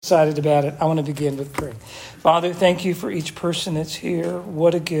Excited about it. I want to begin with prayer. Father, thank you for each person that's here.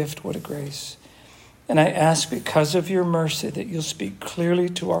 What a gift, what a grace. And I ask because of your mercy that you'll speak clearly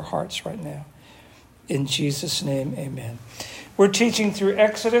to our hearts right now. In Jesus' name, amen. We're teaching through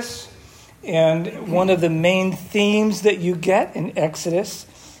Exodus, and one of the main themes that you get in Exodus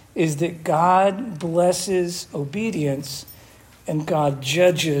is that God blesses obedience and God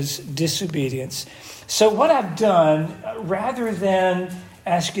judges disobedience. So what I've done, rather than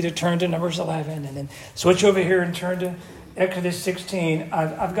ask you to turn to Numbers 11 and then switch over here and turn to Exodus 16,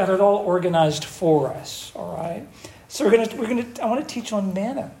 I've got it all organized for us. All right. So I want to teach on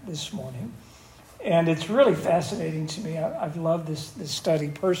manna this morning, and it's really fascinating to me. I've loved this study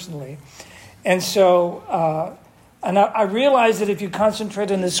personally, and so I realize that if you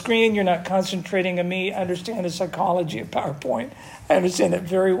concentrate on the screen, you're not concentrating on me. I understand the psychology of PowerPoint. I understand that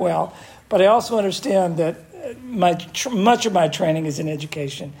very well, but I also understand that much of my training is in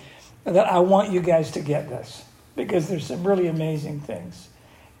education, that I want you guys to get this because there's some really amazing things.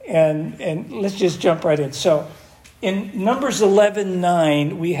 And let's just jump right in. So in Numbers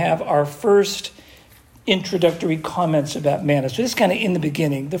 11:9, we have our first introductory comments about manna. So this is kind of in the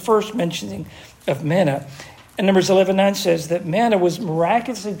beginning, the first mentioning of manna. And Numbers 11:9 says that manna was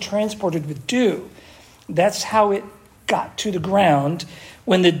miraculously transported with dew. That's how it got to the ground.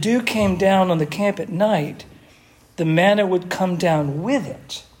 When the dew came down on the camp at night, the manna would come down with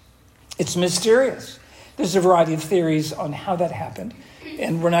it. It's mysterious. There's a variety of theories on how that happened,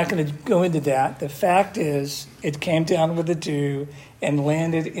 and we're not going to go into that. The fact is, it came down with the dew and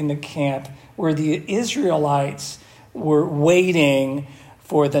landed in the camp where the Israelites were waiting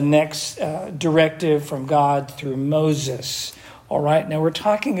for the next directive from God through Moses. All right, now we're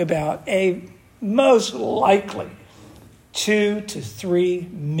talking about a most likely 2 to 3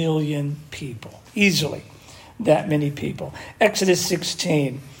 million people, easily. That many people. Exodus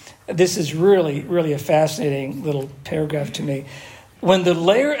 16. This is really, really a fascinating little paragraph to me. When the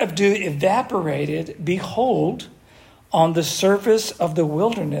layer of dew evaporated, behold, on the surface of the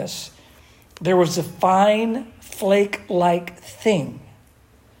wilderness, there was a fine flake-like thing,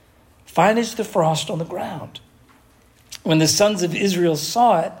 fine as the frost on the ground. When the sons of Israel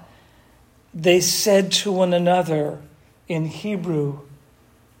saw it, they said to one another in Hebrew,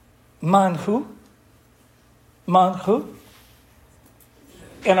 Manhu. Manhu.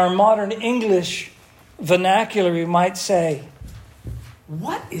 In our modern English vernacular, we might say,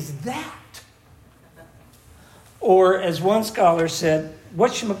 what is that? Or as one scholar said,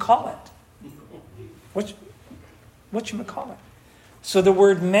 whatchamacallit? Whatchamacallit? So the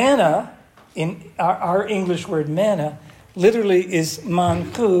word manna, in our English word manna, literally is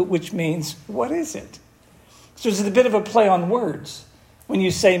manhu, which means, what is it? So it's a bit of a play on words. When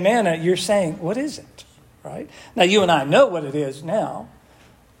you say manna, you're saying, what is it? Right? Now, you and I know what it is now,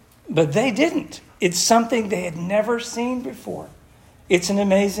 but they didn't. It's something they had never seen before. It's an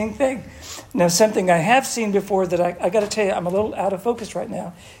amazing thing. Now, something I have seen before that I got to tell you, I'm a little out of focus right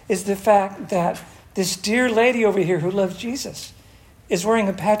now, is the fact that this dear lady over here who loves Jesus is wearing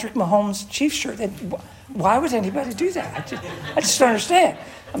a Patrick Mahomes Chiefs shirt. And why would anybody do that? I just don't understand.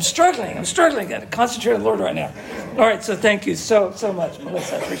 I'm struggling. I got to concentrate on the Lord right now. All right, so thank you so much,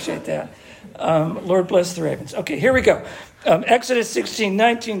 Melissa. I appreciate that. Lord bless the ravens. Okay, here we go. Exodus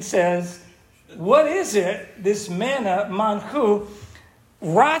 16:19 says, what is it, this manna, manhu,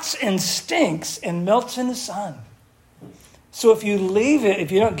 rots and stinks and melts in the sun? So if you leave it,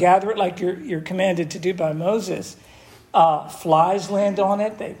 if you don't gather it like you're commanded to do by Moses, flies land on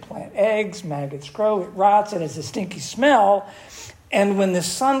it, they plant eggs, maggots grow, it rots, it has a stinky smell, and when the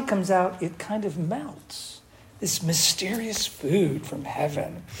sun comes out, it kind of melts. This mysterious food from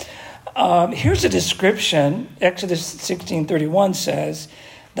heaven. Here's a description. Exodus 16:31 says,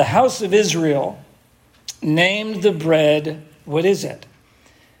 the house of Israel named the bread, what is it?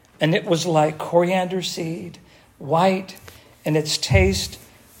 And it was like coriander seed, white, and its taste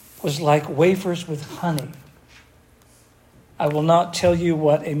was like wafers with honey. I will not tell you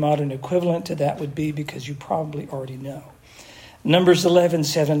what a modern equivalent to that would be because you probably already know. Numbers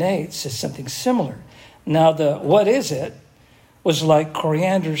 11:7-8 says something similar. Now the what is it was like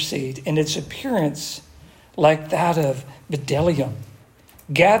coriander seed, and its appearance like that of bdellium.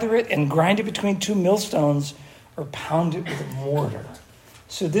 Gather it and grind it between 2 millstones or pound it with a mortar.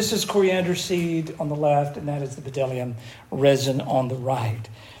 So this is coriander seed on the left, and that is the bdellium resin on the right.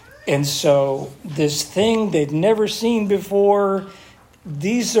 And so this thing they'd never seen before,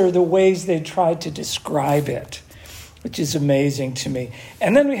 these are the ways they tried to describe it, which is amazing to me.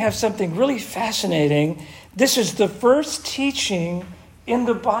 And then we have something really fascinating. This is the first teaching in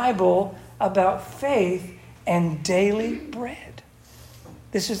the Bible about faith and daily bread.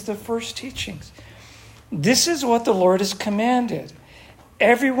 This is the first teachings. This is what the Lord has commanded.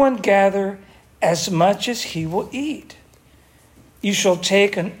 Everyone gather as much as he will eat. You shall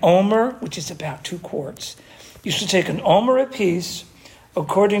take an omer, which is about 2 quarts. You shall take an omer apiece,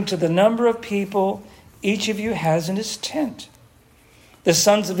 according to the number of people each of you has in his tent. The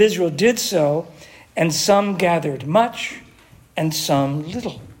sons of Israel did so, and some gathered much, and some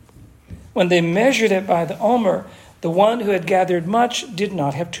little. When they measured it by the omer, the one who had gathered much did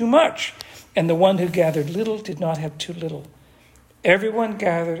not have too much, and the one who gathered little did not have too little. Everyone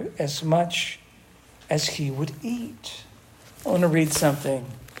gathered as much as he would eat. I want to read something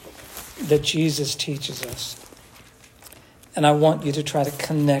that Jesus teaches us. And I want you to try to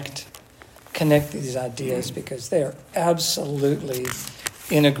connect these ideas because they are absolutely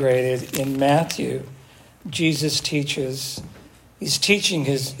integrated. In Matthew, Jesus teaches, he's teaching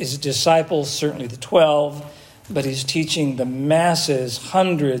his disciples, certainly the 12, but he's teaching the masses,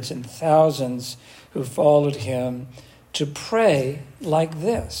 hundreds and thousands who followed him, to pray like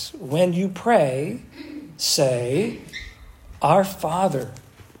this. When you pray, say, Our Father,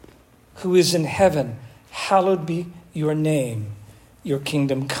 who is in heaven, hallowed be your name. Your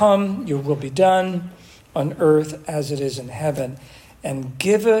kingdom come, your will be done on earth as it is in heaven. And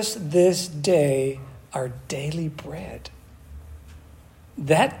give us this day our daily bread.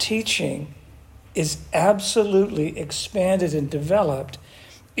 That teaching is absolutely expanded and developed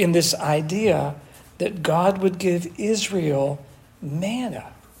in this idea that God would give Israel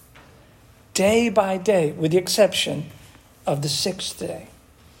manna day by day, with the exception of the 6th day.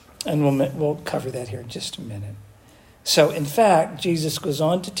 And we'll cover that here in just a minute. So, in fact, Jesus goes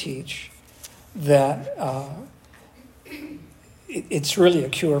on to teach that it's really a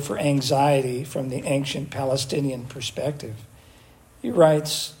cure for anxiety from the ancient Palestinian perspective. He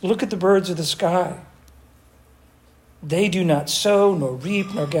writes, Look at the birds of the sky. They do not sow, nor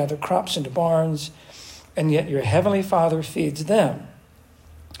reap, nor gather crops into barns, and yet your heavenly Father feeds them.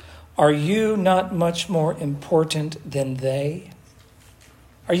 Are you not much more important than they?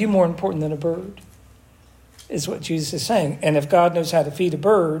 Are you more important than a bird? Is what Jesus is saying. And if God knows how to feed a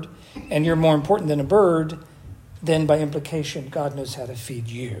bird, and you're more important than a bird, then by implication, God knows how to feed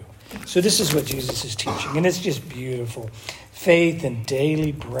you. So this is what Jesus is teaching, and it's just beautiful. Faith and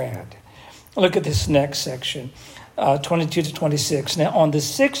daily bread. Look at this next section, 22 to 26. Now, on the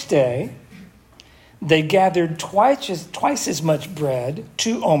 6th day, they gathered twice as much bread,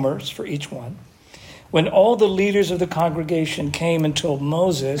 2 omers for each one. When all the leaders of the congregation came and told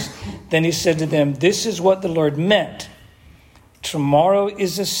Moses, then he said to them, This is what the Lord meant. Tomorrow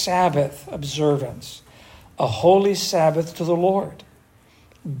is a Sabbath observance, a holy Sabbath to the Lord.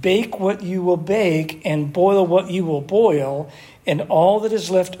 Bake what you will bake and boil what you will boil, and all that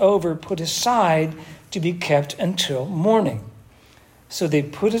is left over put aside to be kept until morning. So they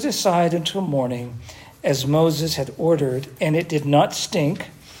put it aside until morning, as Moses had ordered, and it did not stink,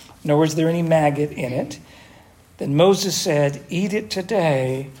 nor was there any maggot in it. Then Moses said, Eat it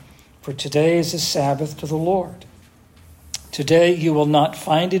today, for today is a Sabbath to the Lord. Today you will not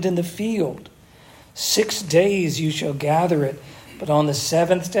find it in the field. 6 days you shall gather it, but on the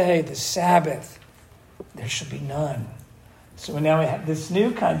 7th day, the Sabbath, there shall be none. So now we have this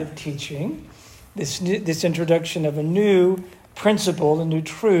new kind of teaching, this introduction of a new principle, a new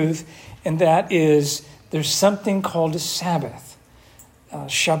truth, and that is there's something called a Sabbath,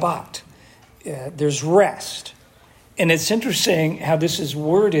 Shabbat. There's rest. And it's interesting how this is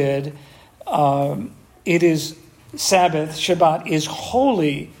worded. It is Sabbath, Shabbat, is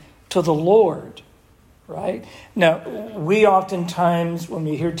holy to the Lord, right? Now, we oftentimes, when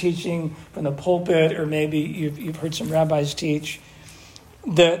we hear teaching from the pulpit, or maybe you've heard some rabbis teach,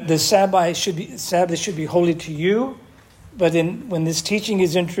 the Sabbath should be holy to you, but when this teaching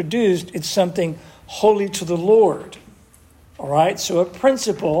is introduced, it's something holy to the Lord. All right? So a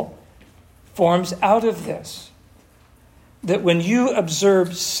principle forms out of this, that when you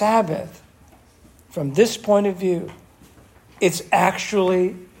observe Sabbath from this point of view, it's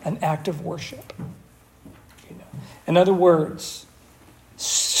actually an act of worship. In other words,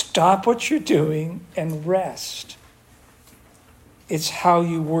 stop what you're doing and rest. It's how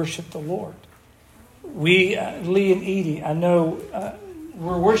you worship the Lord. We, Lee and Edie, I know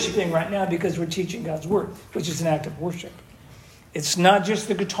we're worshiping right now because we're teaching God's word, which is an act of worship. It's not just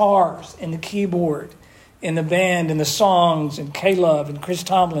the guitars and the keyboard and the band and the songs and K-Love and Chris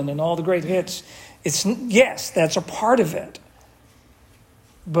Tomlin and all the great hits. Yes, that's a part of it.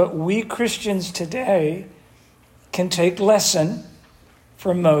 But we Christians today can take lesson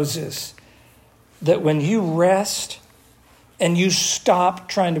from Moses that when you rest and you stop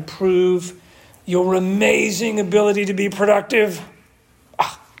trying to prove your amazing ability to be productive,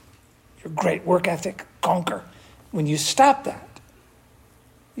 your great work ethic, conquer. When you stop that,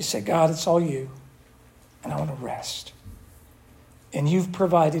 you say, God, it's all you, and I want to rest. And you've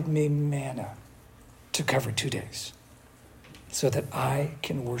provided me manna to cover 2 days so that I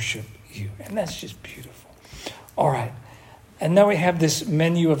can worship you. And that's just beautiful. All right. And now we have this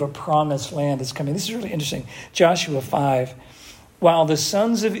menu of a promised land that's coming. This is really interesting. Joshua 5. While the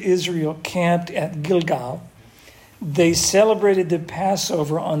sons of Israel camped at Gilgal, they celebrated the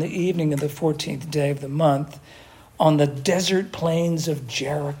Passover on the evening of the 14th day of the month on the desert plains of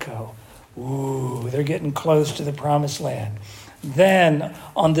Jericho. Ooh, they're getting close to the promised land. Then,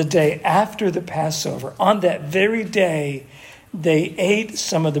 on the day after the Passover, on that very day, they ate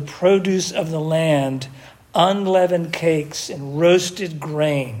some of the produce of the land, unleavened cakes and roasted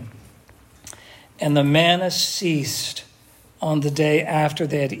grain. And the manna ceased on the day after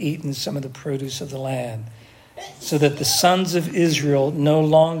they had eaten some of the produce of the land, so that the sons of Israel no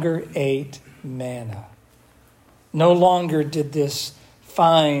longer ate manna. No longer did this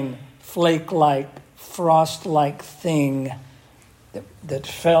fine, flake-like, frost-like thing that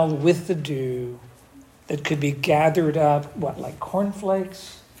fell with the dew, that could be gathered up, like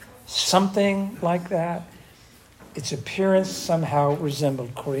cornflakes? Something like that. Its appearance somehow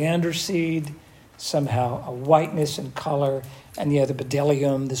resembled coriander seed, somehow a whiteness in color, and yet a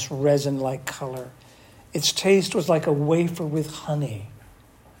bdellium, this resin-like color. Its taste was like a wafer with honey.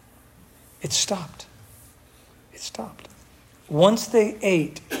 It stopped. It stopped. Once they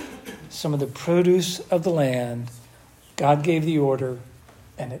ate some of the produce of the land, God gave the order,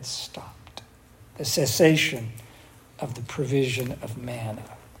 and it stopped. The cessation of the provision of manna.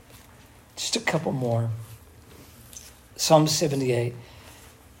 Just a couple more. Psalm 78.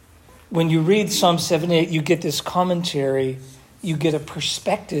 When you read Psalm 78, you get this commentary, you get a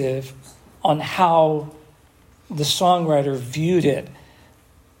perspective on how the songwriter viewed it.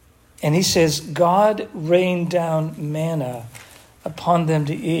 And he says, God rained down manna upon them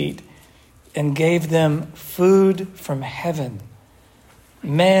to eat and gave them food from heaven.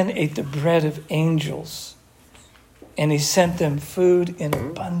 Man ate the bread of angels, and he sent them food in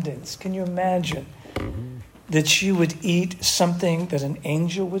abundance. Can you imagine that you would eat something that an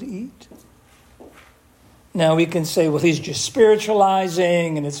angel would eat? Now we can say, well, he's just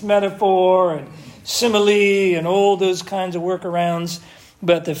spiritualizing, and it's metaphor and simile and all those kinds of workarounds.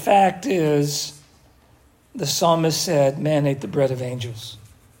 But the fact is, the psalmist said, man ate the bread of angels.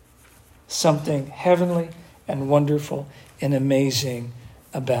 Something heavenly and wonderful and amazing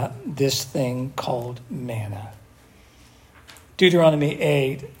about this thing called manna. Deuteronomy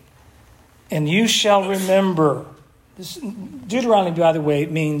 8. And you shall remember. Deuteronomy, by the way,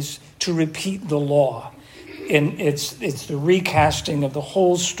 means to repeat the law. And it's the recasting of the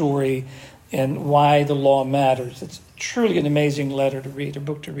whole story and why the law matters. It's truly an amazing letter to read, a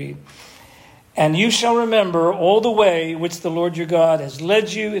book to read. And you shall remember all the way which the Lord your God has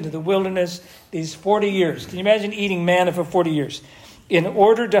led you into the wilderness these 40 years. Can you imagine eating manna for 40 years? In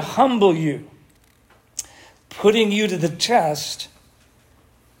order to humble you, putting you to the test,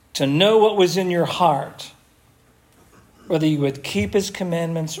 to know what was in your heart, whether you would keep his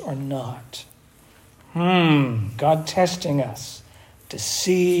commandments or not. God testing us to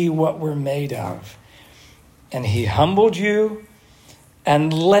see what we're made of. And he humbled you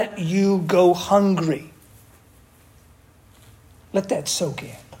and let you go hungry. Let that soak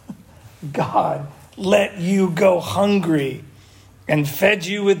in. God let you go hungry and fed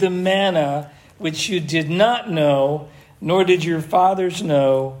you with the manna which you did not know, nor did your fathers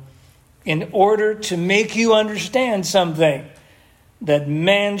know, in order to make you understand something, that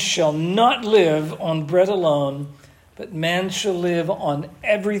man shall not live on bread alone, but man shall live on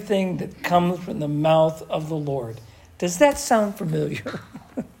everything that comes from the mouth of the Lord. Does that sound familiar?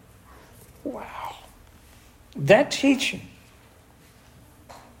 Wow. That teaching,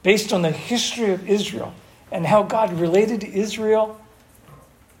 based on the history of Israel and how God related to Israel,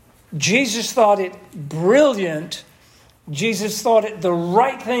 Jesus thought it brilliant. Jesus thought it the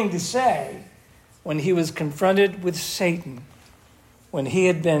right thing to say when he was confronted with Satan, when he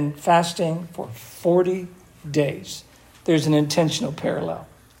had been fasting for 40 days. There's an intentional parallel.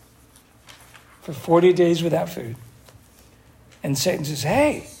 For 40 days without food. And Satan says,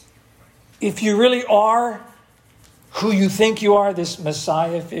 hey, if you really are who you think you are, this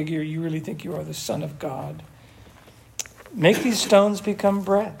Messiah figure, you really think you are the Son of God, make these stones become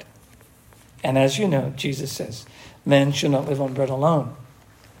bread. And as you know, Jesus says, man shall not live on bread alone,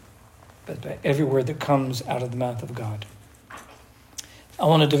 but by every word that comes out of the mouth of God. I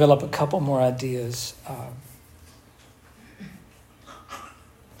want to develop a couple more ideas.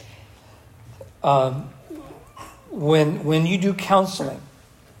 When you do counseling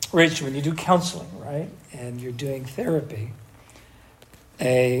Rich, when you do counseling, right, and you're doing therapy,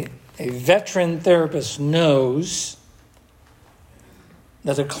 a veteran therapist knows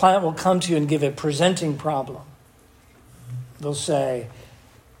that a client will come to you and give a presenting problem. They'll say,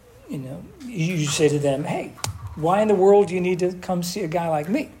 you say to them, hey, why in the world do you need to come see a guy like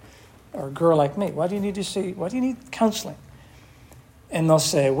me or a girl like me? Why do you need counseling? And they'll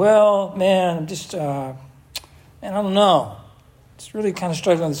say, well, man, I'm just, I don't know. It's really kind of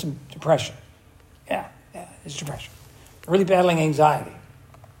struggling with some depression. Yeah, it's depression. Really battling anxiety.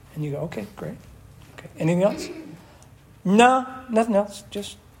 And you go, okay, great. Okay, anything else? No, nothing else.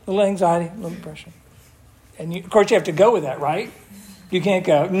 Just a little anxiety, a little depression. And of course, you have to go with that, right? You can't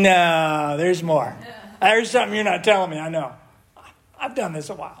go, no, there's more. There's something you're not telling me, I know. I've done this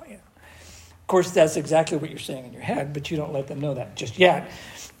a while. Of course, that's exactly what you're saying in your head, but you don't let them know that just yet.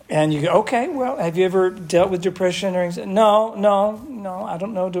 And you go, okay, well, have you ever dealt with depression or anxiety? No, I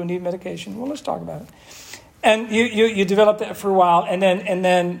don't know. Do I need medication? Well, let's talk about it. And you develop that for a while, and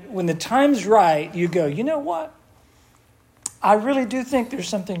then when the time's right, you go, you know what? I really do think there's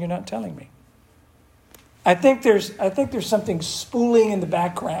something you're not telling me. I think there's something spooling in the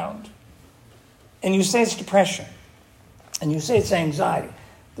background. And you say it's depression. And you say it's anxiety.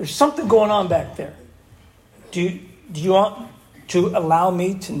 There's something going on back there. Do you want to allow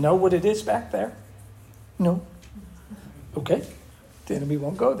me to know what it is back there? No. Okay. Then we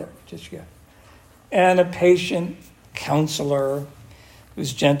won't go there just yet. And a patient counselor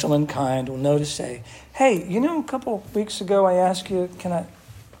who's gentle and kind will know to say, hey, a couple of weeks ago I asked you, can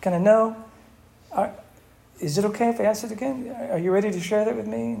I know? Is it okay if I ask it again? Are you ready to share that with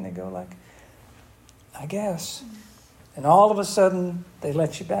me? And they go like, I guess. And all of a sudden, they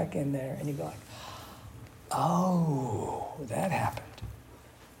let you back in there, and you go like, oh, that happened.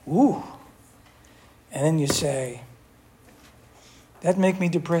 Ooh. And then you say, that'd make me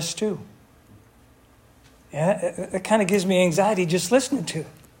depressed too. Yeah, it kind of gives me anxiety just listening to it.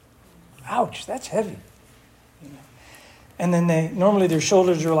 Ouch, that's heavy. And then normally their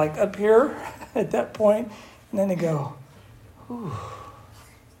shoulders are like up here at that point, and then they go, ooh.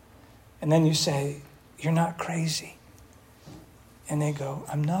 And then you say, you're not crazy. And they go,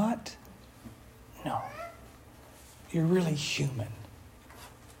 I'm not? No. You're really human.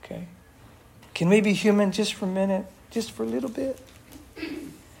 Okay? Can we be human just for a minute? Just for a little bit?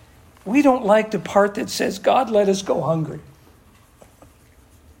 We don't like the part that says, God let us go hungry.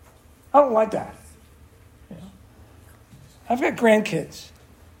 I don't like that. I've got grandkids.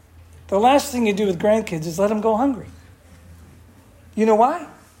 The last thing you do with grandkids is let them go hungry. You know why?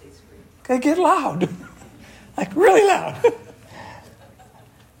 They get loud. Like really loud.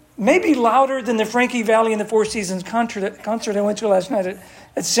 Maybe louder than the Frankie Valli and the Four Seasons concert I went to last night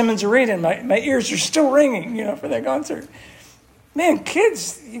at Simmons Arena. My ears are still ringing, for that concert. Man,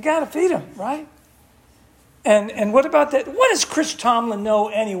 kids, you got to feed them, right? And what about that? What does Chris Tomlin know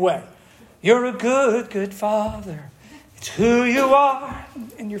anyway? You're a good, good father. It's who you are.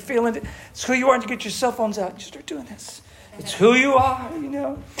 And you're feeling it. It's who you are. And you get your cell phones out. You start doing this. It's who you are,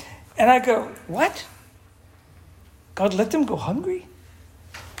 And I go, what? God let them go hungry?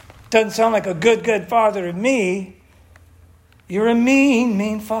 Doesn't sound like a good, good father to me. You're a mean,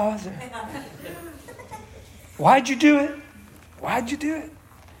 mean father. Why'd you do it? Why'd you do it?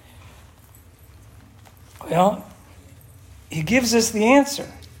 Well, he gives us the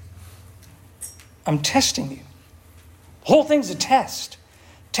answer. I'm testing you. The whole thing's a test.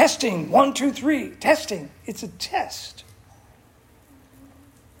 Testing, 1, 2, 3, testing. It's a test.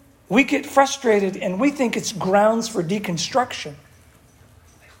 We get frustrated and we think it's grounds for deconstruction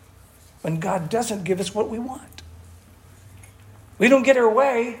when God doesn't give us what we want. We don't get our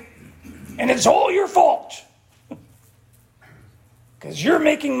way, and it's all your fault. Because you're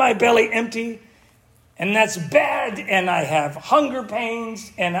making my belly empty, and that's bad, and I have hunger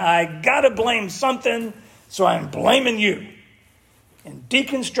pains, and I got to blame something, so I'm blaming you. And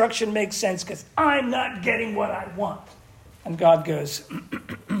deconstruction makes sense because I'm not getting what I want. And God goes,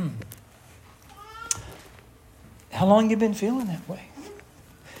 how long you been feeling that way?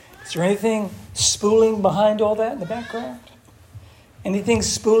 Is there anything spooling behind all that in the background? Anything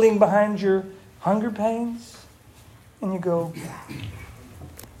spooling behind your hunger pains? And you go,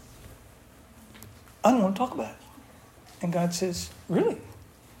 I don't want to talk about it. And God says, really?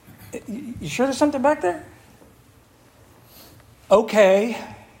 You sure there's something back there? Okay.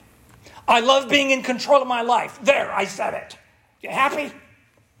 I love being in control of my life. There, I said it. You happy?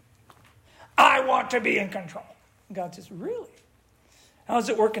 I want to be in control. And God says, really? How's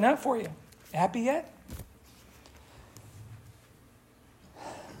it working out for you? Happy yet?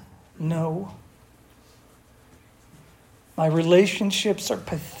 No. My relationships are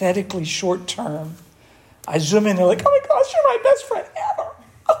pathetically short term. I zoom in, they're like, oh my gosh, you're my best friend ever.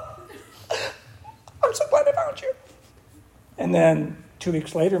 I'm so glad I found you. And then 2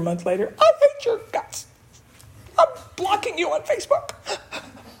 weeks later, a month later, I hate your guts. I'm blocking you on Facebook.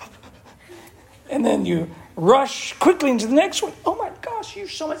 And then you rush quickly into the next one. Oh my gosh, you're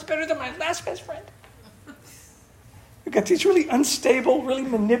so much better than my last best friend. We've got these really unstable, really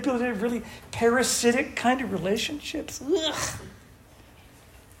manipulative, really parasitic kind of relationships. Ugh.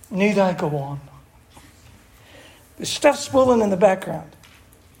 Need I go on? There's stuff swirling in the background.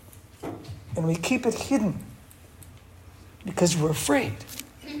 And we keep it hidden because we're afraid.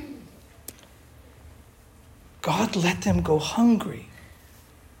 God let them go hungry.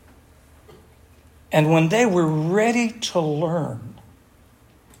 And when they were ready to learn,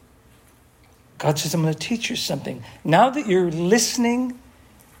 God says, I'm going to teach you something. Now that you're listening,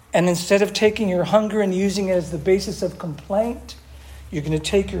 and instead of taking your hunger and using it as the basis of complaint, you're going to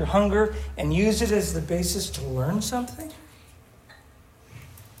take your hunger and use it as the basis to learn something.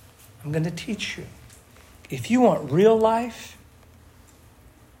 I'm going to teach you. If you want real life,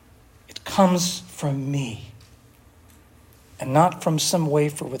 it comes from me and not from some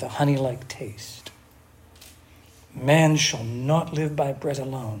wafer with a honey-like taste. Man shall not live by bread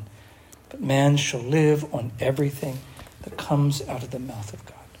alone, but man shall live on everything that comes out of the mouth of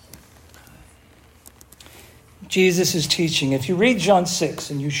God. Jesus is teaching. If you read John 6,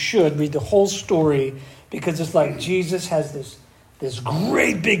 and you should read the whole story, because it's like Jesus has this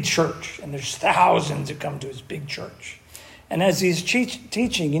great big church, and there's thousands that come to his big church. And as he's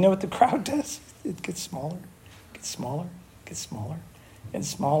teaching, you know what the crowd does? It gets smaller, gets smaller, gets smaller, and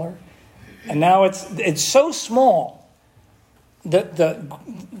smaller. And now it's so small that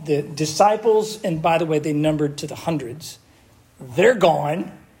the disciples, and by the way, they numbered to the hundreds, they're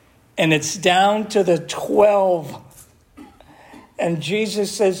gone, and it's down to the 12. And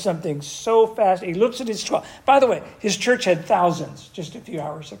Jesus says something so fast. He looks at his 12. By the way, his church had thousands just a few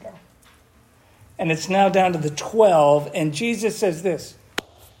hours ago. And it's now down to the 12. And Jesus says this,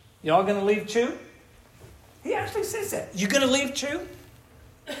 y'all going to leave too? He actually says that. You going to leave too?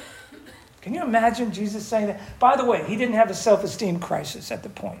 Can you imagine Jesus saying that? By the way, he didn't have a self-esteem crisis at the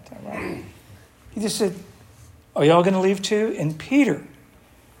point. Right? He just said, are y'all going to leave too? And Peter,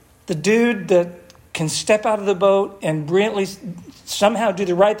 the dude that can step out of the boat and brilliantly somehow do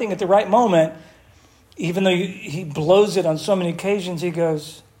the right thing at the right moment, even though he blows it on so many occasions, he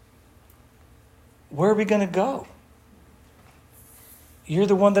goes, where are we going to go? You're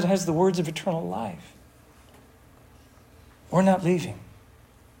the one that has the words of eternal life. We're not leaving.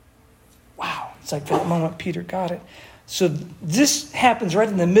 Wow. It's like that moment Peter got it. So this happens right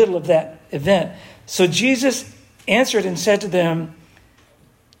in the middle of that event. So Jesus answered and said to them,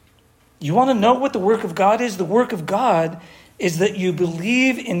 you want to know what the work of God is? The work of God is that you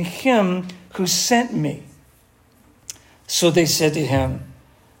believe in him who sent me. So they said to him,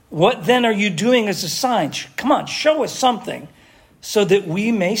 what then are you doing as a sign? Come on, show us something so that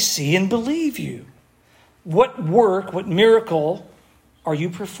we may see and believe you. What work, what miracle are you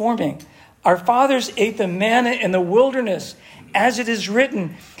performing? Our fathers ate the manna in the wilderness. As it is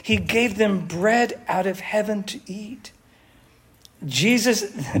written, he gave them bread out of heaven to eat. Jesus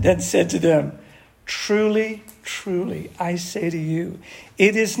then said to them, truly, truly, I say to you,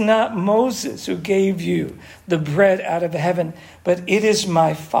 it is not Moses who gave you the bread out of heaven, but it is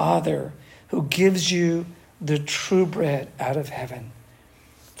my Father who gives you the true bread out of heaven.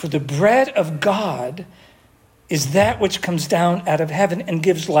 For the bread of God is that which comes down out of heaven and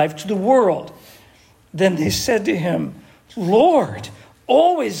gives life to the world. Then they said to him, Lord,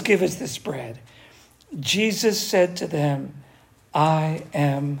 always give us this bread. Jesus said to them, I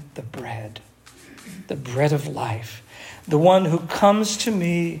am the bread of life. The one who comes to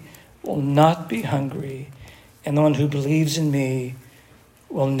me will not be hungry, and the one who believes in me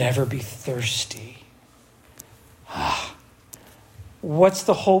will never be thirsty. What's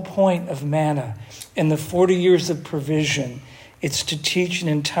the whole point of manna in the 40 years of provision? It's to teach an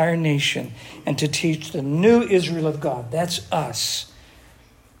entire nation and to teach the new Israel of God, that's us,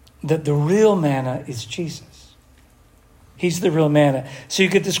 that the real manna is Jesus. He's the real manna. So you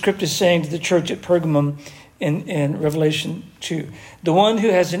get the scripture saying to the church at Pergamum in Revelation 2, the one who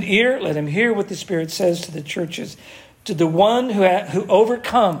has an ear, let him hear what the Spirit says to the churches. To the one who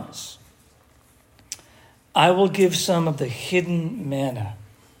overcomes, I will give some of the hidden manna,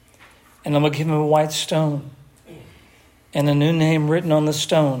 and I'm going to give him a white stone and a new name written on the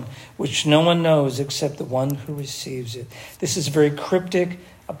stone, which no one knows except the one who receives it. This is very cryptic,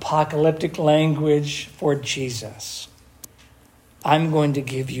 apocalyptic language for Jesus. I'm going to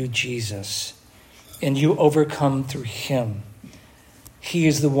give you Jesus. and you overcome through him. He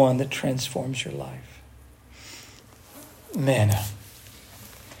is the one that transforms your life. Manna.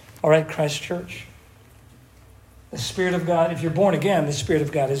 All right, Christ Church. The Spirit of God, if you're born again, the Spirit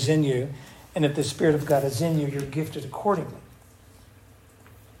of God is in you. And if the Spirit of God is in you, you're gifted accordingly.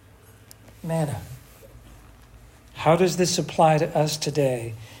 Manna. How does this apply to us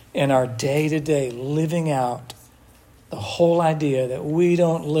today in our day-to-day living out the whole idea that we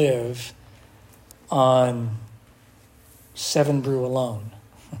don't live on 7 Brew alone?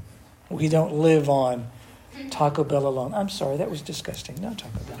 We don't live on Taco Bell alone. I'm sorry, that was disgusting. No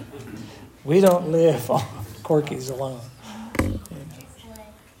Taco Bell. We don't live on Corky's alone.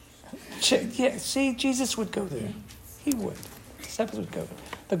 Yeah, see, Jesus would go there. He would. Disciples would go there.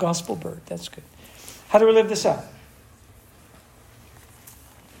 The gospel bird, that's good. How do we live this out?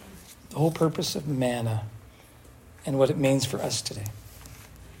 The whole purpose of manna and what it means for us today.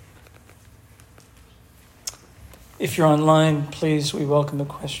 If you're online, please, we welcome a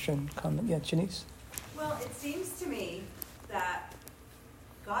question, comment. Yeah, Janice? Well, it seems to me that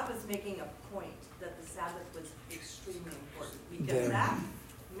God was making a point that the Sabbath was extremely important because that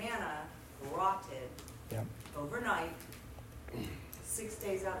manna rotted overnight, 6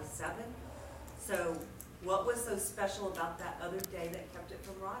 days out of 7. So what was so special about that other day that kept it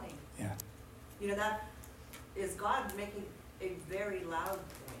from rotting? Yeah. You know, that is God making a very loud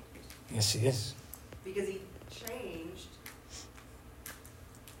point. Yes, he is. Because he changed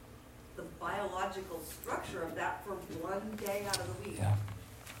the biological structure of that for one day out of the week. Yeah.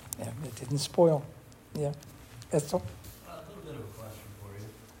 Yeah, it didn't spoil. Yeah. That's all. A little bit of a question for you.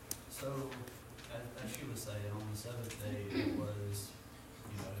 So, as she was saying, on the 7th day, it was,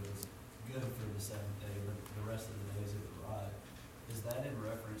 it was good for the 7th day, but the rest of the days it would rot. Is that in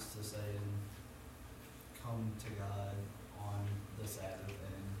reference to saying, come to God on the Sabbath?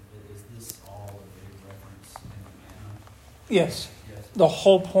 And is this all a big reference in the manna? Yes. The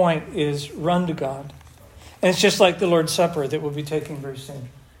whole point is run to God. And it's just like the Lord's Supper that we'll be taking very soon.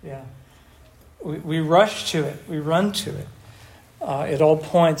 Yeah. We rush to it. We run to it. It all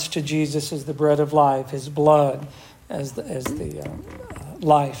points to Jesus as the bread of life, his blood as the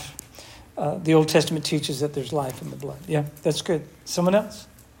life. The Old Testament teaches that there's life in the blood. Yeah, that's good. Someone else?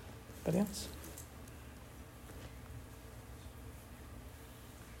 Anybody else?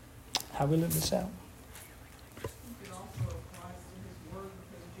 How we live this out? It also applies to his word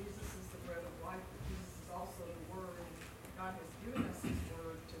because Jesus is the bread of life, but Jesus is also the word. And God has given us his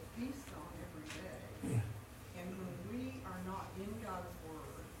word to feast on every day. Yeah. And when we are not in God's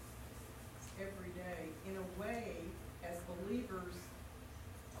word every day, in a way, as believers,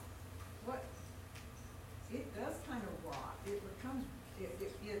 it does kind of rot. It becomes,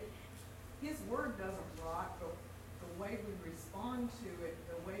 his word doesn't rot, but the way we respond to it,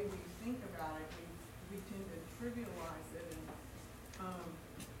 the way we think about it, we tend to trivialize it. And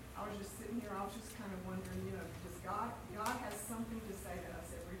I was just sitting here, I was just kind of wondering, does God has something to say to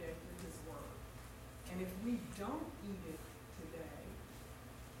us every day through his word. And if we don't eat it today,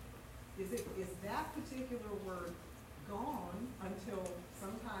 is that particular word gone until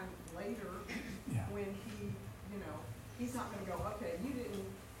sometime later when he's not going to go, okay, you didn't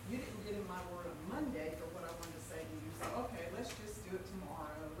get in my word on Monday for what I wanted to say to you, so okay, let's just do it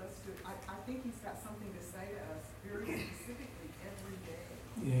tomorrow. Let's do it. I think he's got something to say to us very specifically every day.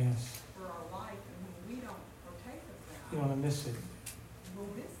 Yes. For our life, and when we don't partake of that, You want to miss it. we'll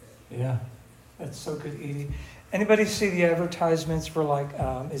miss it. Yeah. That's so good, Edie. Anybody see the advertisements for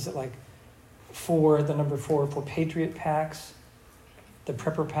is it like the number 4 for Patriot packs? The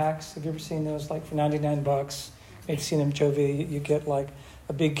prepper packs. Have you ever seen those? Like for $99. Maybe seen them, Jovi. You get like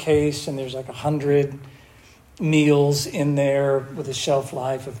a big case and there's like 100 meals in there with a shelf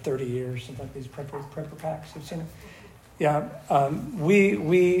life of 30 years. And like these prepper packs. You've seen them? Yeah.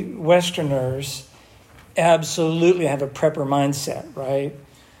 We Westerners absolutely have a prepper mindset, right?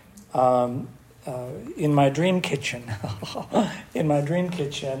 In my dream kitchen,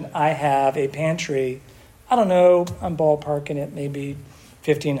 I have a pantry. I don't know, I'm ballparking it, maybe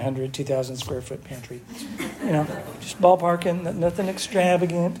 1,500, 2,000 square foot pantry. Just ballparking, nothing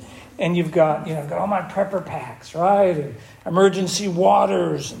extravagant. And you've got all my prepper packs, right? And emergency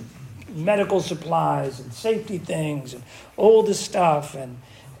waters and medical supplies and safety things and all the stuff and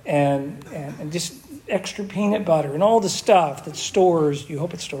just extra peanut butter and all the stuff that stores, you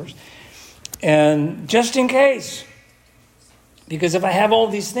hope it stores. And just in case, because if I have all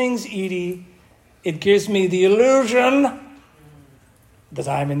these things, Edie, it gives me the illusion that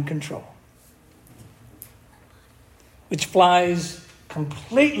I'm in control. Which flies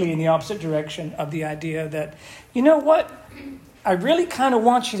completely in the opposite direction of the idea that, you know what? I really kind of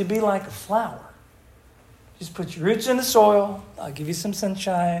want you to be like a flower. Just put your roots in the soil. I'll give you some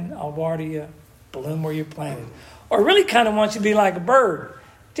sunshine. I'll water you. Bloom where you're planted. Or really kind of wants you to be like a bird.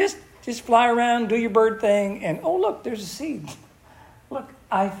 Just fly around, do your bird thing, and oh, look, there's a seed. Look,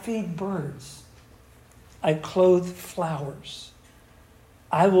 I feed birds. I clothe flowers.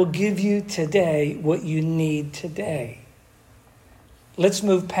 I will give you today what you need today. Let's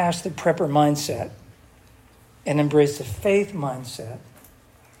move past the prepper mindset and embrace the faith mindset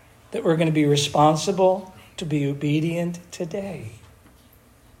that we're going to be responsible to be obedient today.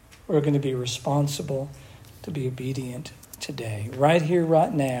 We're going to be responsible to be obedient today, right here,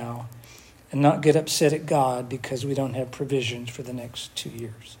 right now, and not get upset at God because we don't have provisions for the next 2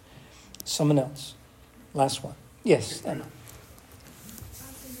 years. Someone else. Last one. Yes, Emma.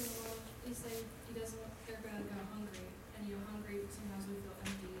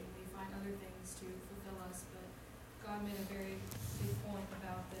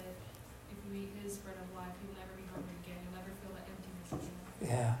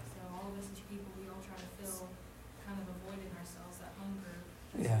 Yeah. So all of us as people, we all try to fill, kind of avoiding ourselves that hunger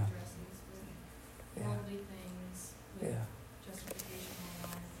that Yeah. addresses with worldly things, with justification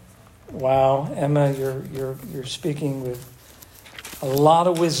in life. Wow, Emma, you're speaking with a lot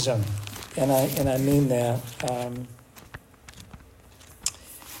of wisdom, and I mean that.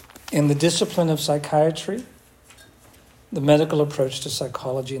 In the discipline of psychiatry, the medical approach to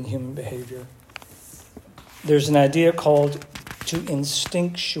psychology and human behavior, there's an idea called to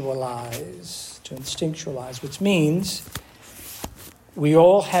instinctualize, which means we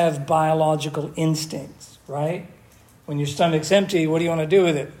all have biological instincts, right? When your stomach's empty, what do you want to do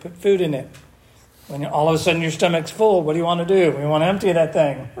with it? Put food in it. When all of a sudden your stomach's full, what do you want to do? We want to empty that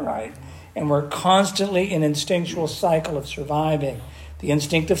thing, right? And we're constantly in an instinctual cycle of surviving. The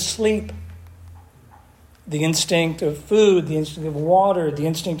instinct of sleep, the instinct of food, the instinct of water, the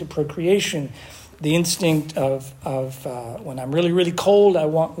instinct of procreation, the instinct of when I'm really, really cold, I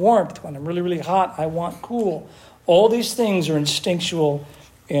want warmth. When I'm really, really hot, I want cool. All these things are instinctual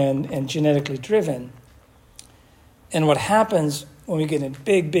and genetically driven. And what happens when we get in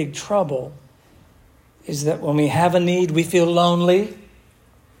big, big trouble is that when we have a need, we feel lonely,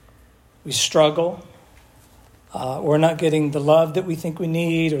 we struggle, we're not getting the love that we think we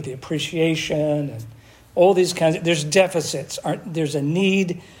need or the appreciation and all these kinds of, there's deficits. There's a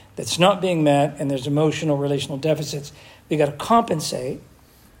need that's not being met, and there's emotional, relational deficits. We got to compensate,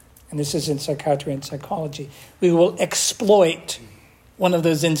 and this is in psychiatry and psychology. We will exploit one of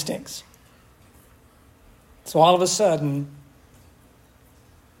those instincts. So all of a sudden,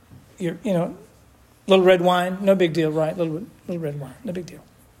 little red wine, no big deal, right? Little red wine, no big deal.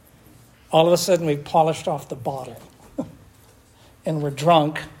 All of a sudden, we polished off the bottle, and we're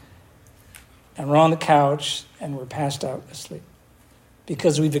drunk, and we're on the couch, and we're passed out asleep.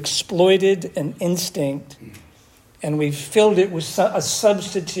 Because we've exploited an instinct and we've filled it with a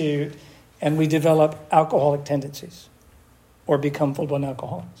substitute, and we develop alcoholic tendencies or become full-blown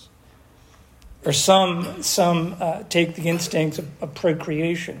alcoholics. Or some take the instincts of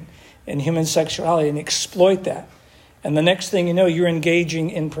procreation and human sexuality and exploit that. And the next thing you know, you're engaging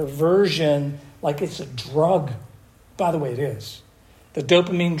in perversion like it's a drug. By the way, it is. The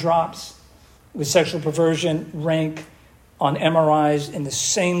dopamine drops with sexual perversion rank on MRIs in the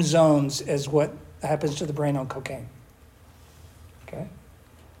same zones as what happens to the brain on cocaine. Okay?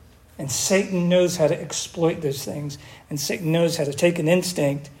 And Satan knows how to exploit those things. And Satan knows how to take an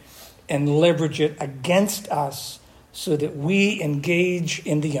instinct and leverage it against us so that we engage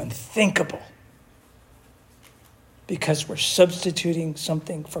in the unthinkable. Because we're substituting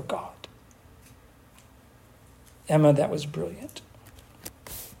something for God. Emma, that was brilliant.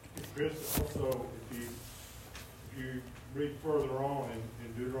 Chris, also, if you read further on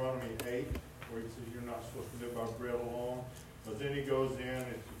in Deuteronomy 8, where he says you're not supposed to live by bread alone, but then he goes in and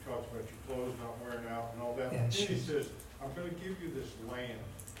he talks about your clothes not wearing out and all that. Yeah, and then sure. he says, I'm going to give you this land.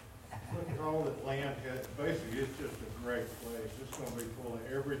 Look at all that land has. Basically, it's just a great place. It's going to be full of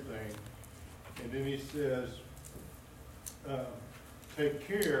everything. And then he says, take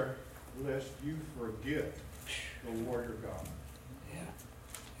care lest you forget the warrior God.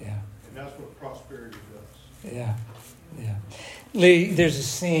 Yeah. And that's what prosperity does. Yeah. Lee, there's a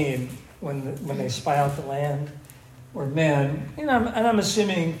scene when they spy out the land where men, and I'm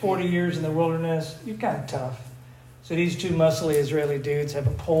assuming 40 years in the wilderness, you're kind of tough. So these two muscly Israeli dudes have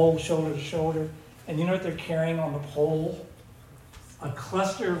a pole shoulder to shoulder, and you know what they're carrying on the pole? A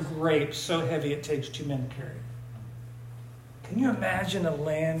cluster of grapes so heavy it takes 2 men to carry it. Can you imagine a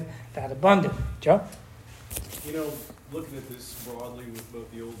land that abundant? Joe? Looking at this broadly with both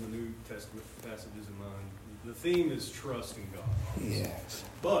the Old and the New Testament passages in mind, the theme is trust in God. Yes.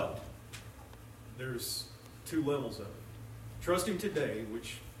 But there's two levels of it. Trust him today,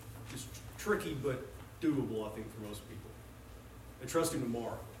 which is tricky but doable, I think, for most people. And trust him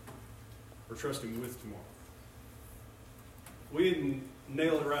tomorrow, or trust him with tomorrow. We didn't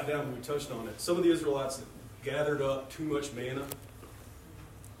nail it right down, but we touched on it. Some of the Israelites that gathered up too much manna,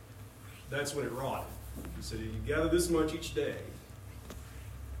 that's when it rotted. He said, you gather this much each day.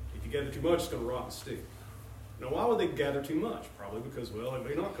 If you gather too much, it's going to rot and stink. Now, why would they gather too much? Probably because, well, it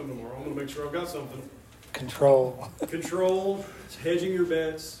may not come tomorrow. I'm going to make sure I've got something. Control. Control, hedging your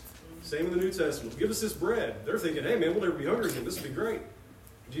bets. Same in the New Testament. Give us this bread. They're thinking, hey, man, we'll never be hungry again. This will be great.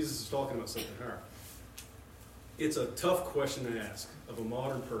 Jesus is talking about something higher. It's a tough question to ask of a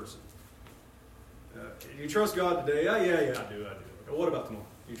modern person. You trust God today? Yeah, I do. Okay, what about tomorrow?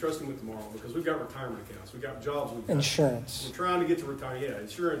 You trust him with tomorrow? Because we've got retirement accounts. We've got jobs. We've got insurance. We're trying to get to retire. Yeah,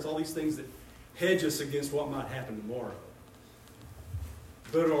 insurance, all these things that hedge us against what might happen tomorrow.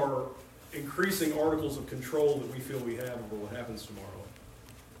 But are increasing articles of control that we feel we have over what happens tomorrow,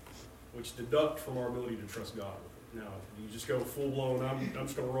 which deduct from our ability to trust God. Now, you just go full-blown, I'm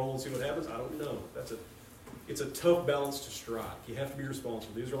just going to roll and see what happens? I don't know. It's a tough balance to strike. You have to be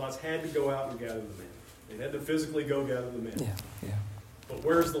responsible. The Israelites had to go out and gather the manna. They had to physically go gather the manna. Yeah. But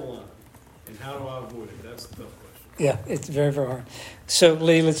where's the line? And how do I avoid it? That's the tough question. Yeah, it's very, very hard. So,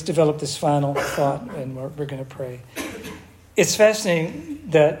 Lee, let's develop this final thought, and we're going to pray. It's fascinating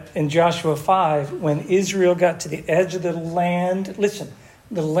that in Joshua 5, when Israel got to the edge of the land, listen,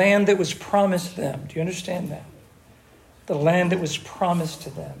 the land that was promised them. Do you understand that? The land that was promised to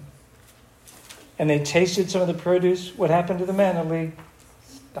them. And they tasted some of the produce. What happened to the manna, Lee?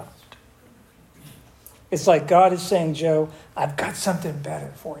 Stopped. It's like God is saying, Joe, I've got something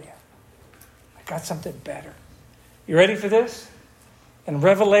better for you. I've got something better. You ready for this? In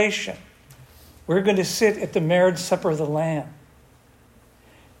Revelation, we're going to sit at the marriage supper of the Lamb.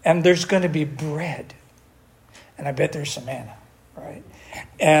 And there's going to be bread. And I bet there's some manna, right?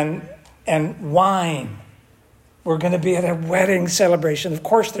 And wine. We're going to be at a wedding celebration. Of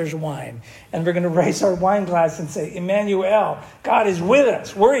course there's wine. And we're going to raise our wine glass and say, Emmanuel, God is with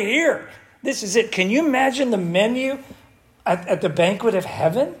us. We're here. This is it. Can you imagine the menu at the banquet of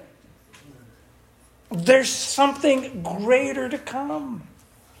heaven? There's something greater to come.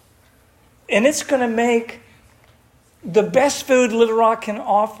 And it's going to make the best food Little Rock can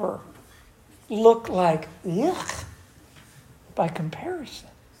offer look like yuck by comparison.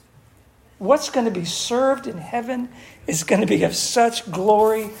 What's going to be served in heaven is going to be of such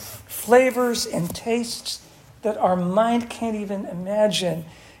glory, flavors, and tastes that our mind can't even imagine.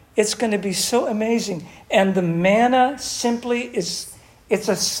 It's going to be so amazing. And the manna simply it's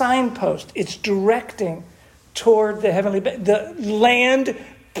a signpost. It's directing toward the heavenly, the land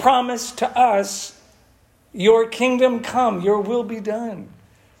promised to us, your kingdom come, your will be done.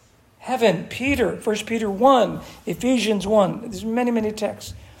 Heaven, Peter, 1 Peter 1, Ephesians 1, there's many, many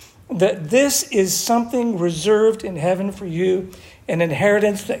texts. That this is something reserved in heaven for you, an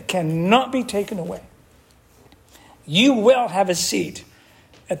inheritance that cannot be taken away. You will have a seat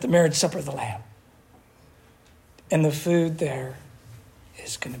at the marriage supper of the Lamb. And the food there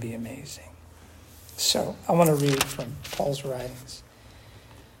is going to be amazing. So I want to read from Paul's writings.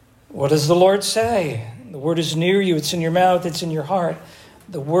 What does the Lord say? The word is near you. It's in your mouth. It's in your heart.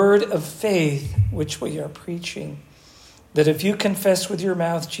 The word of faith, which we are preaching. That if you confess with your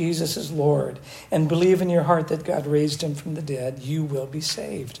mouth Jesus is Lord and believe in your heart that God raised him from the dead, you will be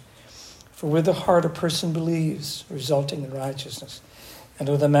saved. For with the heart a person believes, resulting in righteousness, and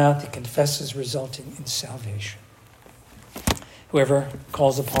with the mouth he confesses, resulting in salvation. Whoever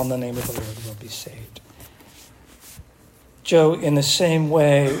calls upon the name of the Lord will be saved. Joe, in the same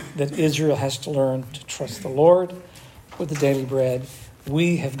way that Israel has to learn to trust the Lord with the daily bread,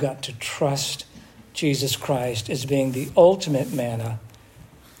 we have got to trust Jesus Christ as being the ultimate manna,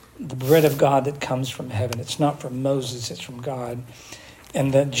 the bread of God that comes from heaven. It's not from Moses, it's from God.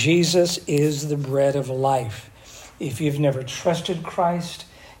 And that Jesus is the bread of life. If you've never trusted Christ,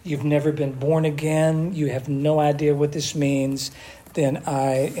 you've never been born again, you have no idea what this means, then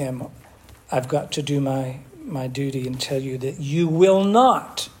I've got to do my duty and tell you that you will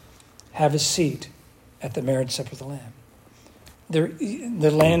not have a seat at the marriage supper of the Lamb.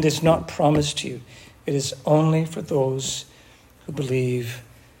 The land is not promised to you. It is only for those who believe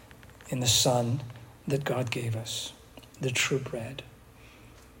in the Son that God gave us, the true bread.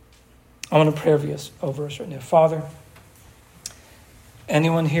 I want to pray over us right now. Father,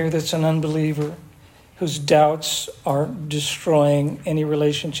 anyone here that's an unbeliever, whose doubts are destroying any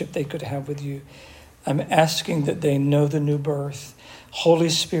relationship they could have with you, I'm asking that they know the new birth. Holy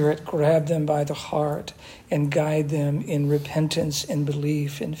Spirit, grab them by the heart and guide them in repentance and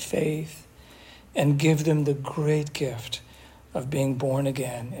belief and faith and give them the great gift of being born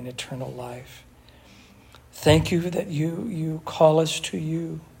again in eternal life. Thank you that you call us to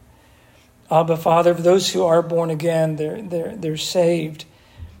you. Abba, Father, for those who are born again, they're saved,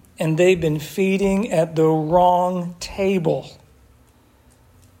 and they've been feeding at the wrong table.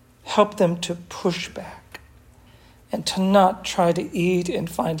 Help them to push back and to not try to eat and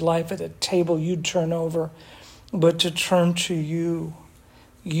find life at a table you'd turn over, but to turn to you.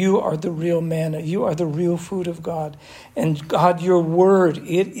 You are the real manna. You are the real food of God. And God, your word,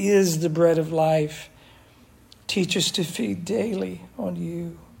 it is the bread of life. Teach us to feed daily on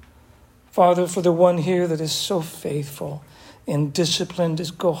you. Father, for the one here that is so faithful and disciplined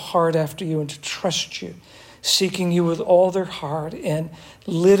to go hard after you and to trust you, seeking you with all their heart and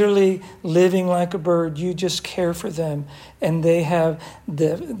literally living like a bird, you just care for them. And they have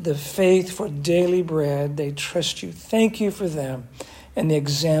the faith for daily bread. They trust you. Thank you for them and the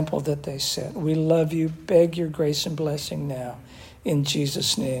example that they set. We love you. Beg your grace and blessing now. In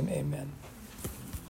Jesus' name, amen.